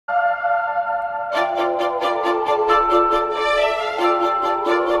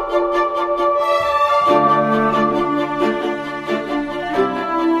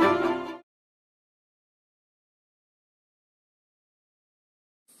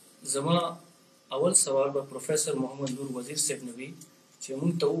زما اول سوال به پروفیسور محمد نور وزیر صاحب نوي چې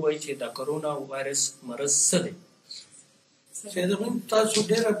موږ ته ووایي چې دا کرونا وایرس مرض څه دی. سیدمون تاسو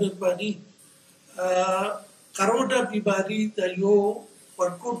ډېره مهرباني. کرونا بیماري د یو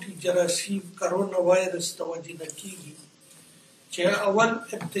ورکوټي جراثیم کرونا وایرس ته وجه کېږي چې اول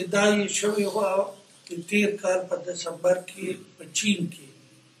ابتدا یې شوې وه د تېر کال په دسمبر کې په چین کې،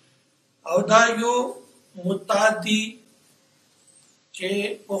 او دا یو متعدي چې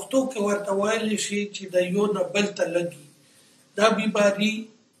پښتو کې ورته ویلی شي چې د یو نه بل ته لګي. دا بیماري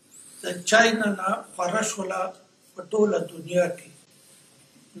د چاینا نه خوره شوله په ټوله دنیا کې.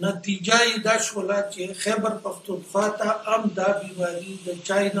 نتیجه یې دا شوله چې خیبر پښتونخوا ته هم دا بیماري د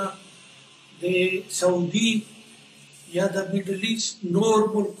چاینا د سعودي یا د میډل ایست نور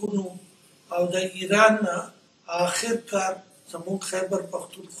ملکونو او د ایران نه آخر کار زموږ خیبر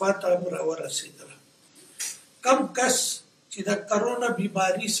پښتونخوا ته هم راورسېدله. کم کس چې د کرونا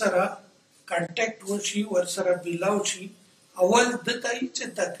بیماري سره کانټیکټ وشي ورسره میلاو شي اول دته هېڅ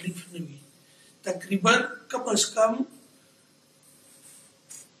تکلیف نه وي. تقریبا کم از کم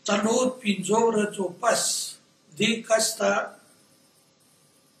 4-5 ورځو پس دې کس ته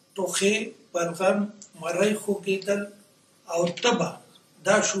ټوخې، بلغم، مرۍ خوږېدل او تبه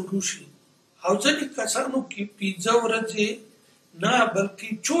دا شروع شي، او ځینې کسانو کې 15 ورځې نه بلکې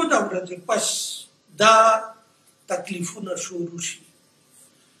 14 ورځې پس دا تکلیفونه شروع شي.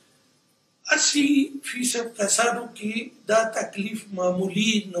 80% کسانو کې دا تکلیف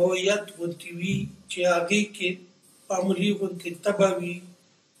معمولی نوعیت غوندې وي چې هغې کې معمولی غوندې تبه وي،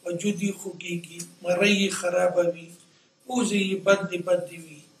 وجود یې خوږېږي، مرۍ یې خرابه وي، پوزې یې بندې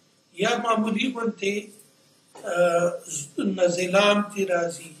وي، یا معمولی غوندې نزلام ترې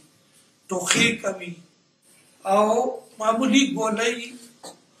راځي، ټوخې کوي، او معمولی ګولۍ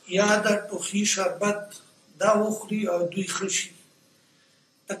یا د ټوخي شربت دا وخوري او دوی ښه شي.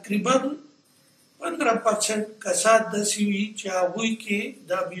 تقریبا 15% کسان داسې وي چې هغوی کې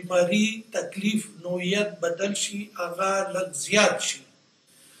دا بیماري تکلیف نوعیت بدل شي، هغه لږ زیات شي،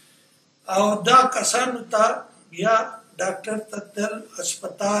 او دا کسانو ته بیا ډاکټر ته تل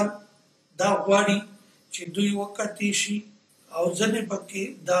هسپتال دا غواړي چې دوی وکتې شي او ځینې پکې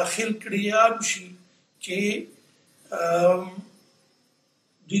داخل کړي هم شي چې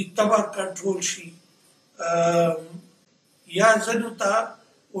دوی تبه کنټرول شي، یا ځینو ته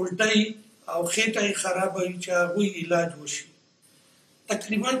الټۍ او خېټه یې خرابه وي چې هغوی علاج وشي.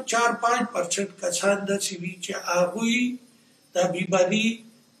 تقریبا 4-5% کسان داسې وي چې هغوی دا بیماري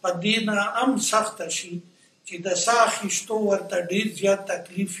په دې نه هم سخته شي چې د ساه اخیستو ورته ډېر زیات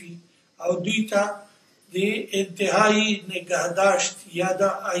تکلیف وي او دوی ته د انتهایي نگهداشت یا د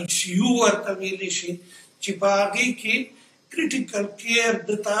ICU ورته ویلی شي چې په هغې کې کریټیکل کیر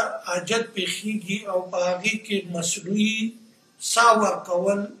دته حاجت پیښیږي او په هغې کې مصنوعي ساه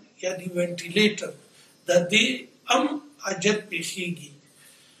ورکول یا د وینټیلیټر د دې هم حاجت پیښیږي.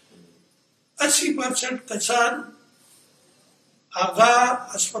 80% کسان هغه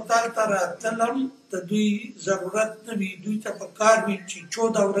هسپتال ته راتلل هم د دوی ضرورت نه وي، دوی ته پکار وي چې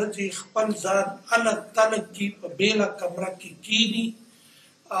 14 ورځې خپل ځان الګ تلګ کړي، په بېله کمره کې کښېني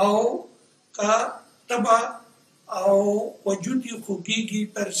او که تبه او وجود یې خوږېږي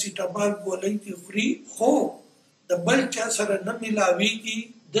پیراسیټامال ګولۍ دې خوري، خو د بل چا سره نه میلاویږي،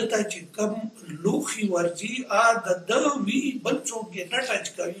 دته چې کم لوښي ورځي د ده وي، بل څوک یې نه ټچ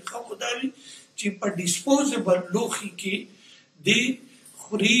کوي. ښه خو دا وي چې په ډسپوزیبل لوښي کې دې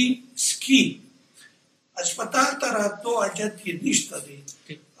خوري، سکي. هسپتال ته راتلو حاجت یې نشته دی،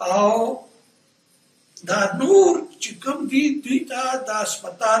 او دا نور چې کوم دي دوی ته د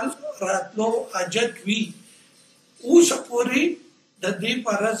هسپتال راتلو حاجت وي. اوسه پورې د دې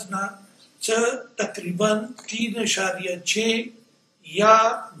په عرض نه څه تقریبا 3.6 یا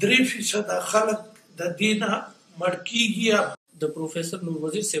 3% خلک د دې نه مړ کېږي. د پروفیسور نور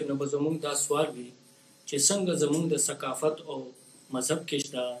وزیر صاحب نه به زموږ دا سوال وي چې څنګه زموږ د ثقافت او مذهب کې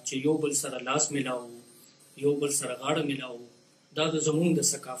شته چې یو بل سره لاس میلاو، یو بل سره غاړه میلاو، دا د زموږ د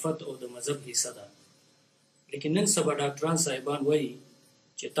ثقافت او د مذهب حصه ده. لیکن نن سبا ډاکټران صاحبان وایي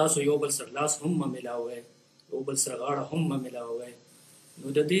چې تاسو یو بل سره لاس هم مه میلاوئ، یو بل سره غاړه هم مه میلاوئ. نو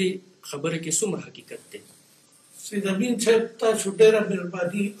د دې خبره کې څومره حقیقت دی؟ سید امین صاحب تاسو ډېره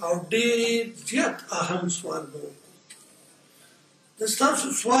مهرباني او ډېر زیات اهم سوال مو وکړو. د ستاسو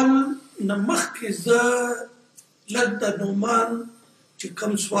سوال نه مخکې زه لږ د نومان چې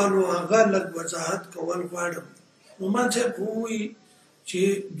کوم سوال و هغه لږ وضاحت کول غواړم. نومان صاحب ووایي چې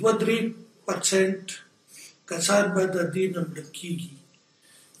 2-3% کسان به د دې نه مړه کېږي،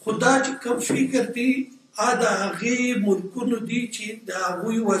 خو دا چې کوم فکر دی د هغې ملکونو دي چې د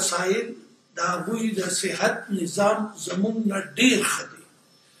هغوی وسایل، د هغوی د صحت نظام زموږ نه ډېر ښه دی.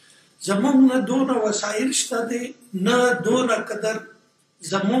 زمونږ نه دونه وسایل شته دی نه دونه قدر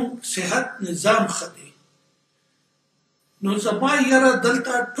زمونږ صحت نظام ښه دی. نو زما یاره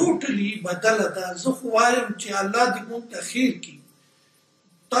دلته ټوټلی بدله ده. زه خو وایم چې الله دې موږ ته خیر کړي.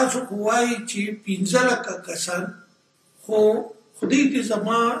 تاسو خو وایي چې 15 لکه کسان، خو خدای دې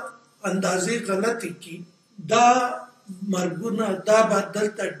زما اندازې غلطې کړي. دا مرګونه دا به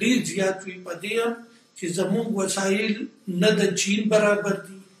دلته ډېر زیات وي. په دې هم چې زمونږ وسایل نه د چین برابر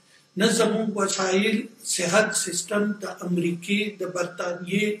دي، نه زمونږ وسایل صحت سیستم د امریکې، د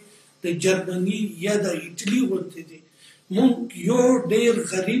برطانیې، د جرمني یا د ایټالي غوندې دی. مونږ یو ډېر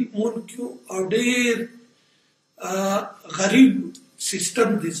غریب ملک یو او ډېر غریب سیستم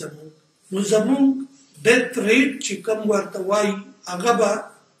دی زمونږ. نو زمونږ ډیث ریټ چې کوم ورته وایي هغه به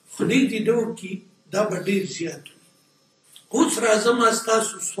خدای دې ډېر وکړي، دا به ډېر زیات وي. اوس راځم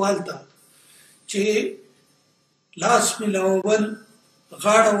ستاسو سوال ته چې لاس میلاول،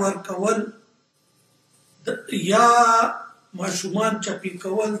 غاړه ورکول یا ماشومان چپی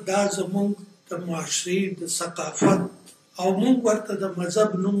کول دا زمونږ د معاشرې د ثقافت او مونږ ورته د مذهب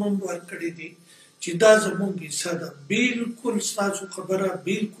نوم هم ورکړی دی چې دا زمونږ حصه ده. بالکل ستاسو خبره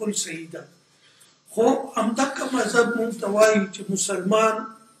بالکل صحیح ده. خو همدغه مذهب مونږ ته وایي چې مسلمان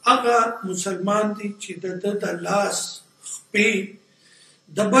هغه مسلمان دی چې د لاس خپې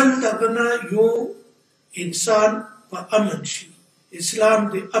د بل دغه نه یو انسان په امن شي. اسلام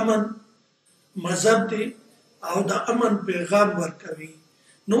د امن مذهب دی او د امن پیغام ورکوي.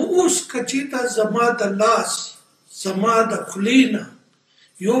 نو اوس کچیته زما د لاس، زما د خولې نه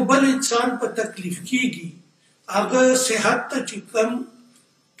یو بل انسان په تکلیف کیږي، هغه صحت ته چې کوم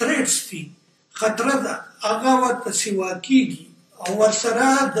تریټس دي، خطر ده، هغه ورته سیوا کیږي او ورسره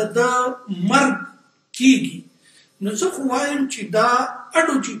د مرګ کیږي. نو زه خو وایم چې دا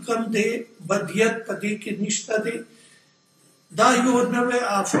اډو چې کوم دی بدیت په دې کې نشته دی. دا یو نوې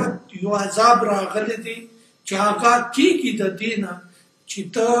آفت، یو عذاب راغلی دی چې هغه کیږي د دې نه چې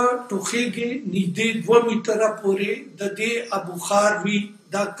ته ټوخېږې نږدې 2 میټره پورې د دې بخار وي.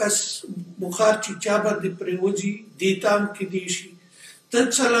 دا کس بخار چې چا باندې پرېوځي دې ته هم کیدی شي. ته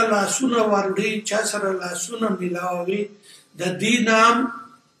سره لاسونه ورډې، چا سره لاسونه میلاوې، د دې نه هم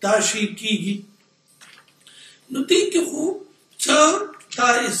دا شی کیږي. نو دې کې خو څه دا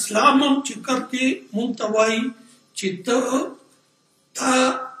اسلام هم چې کوم دی مونږ ته وایي چې ته دا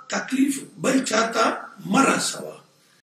تکلیف بل چاته مه رسوه.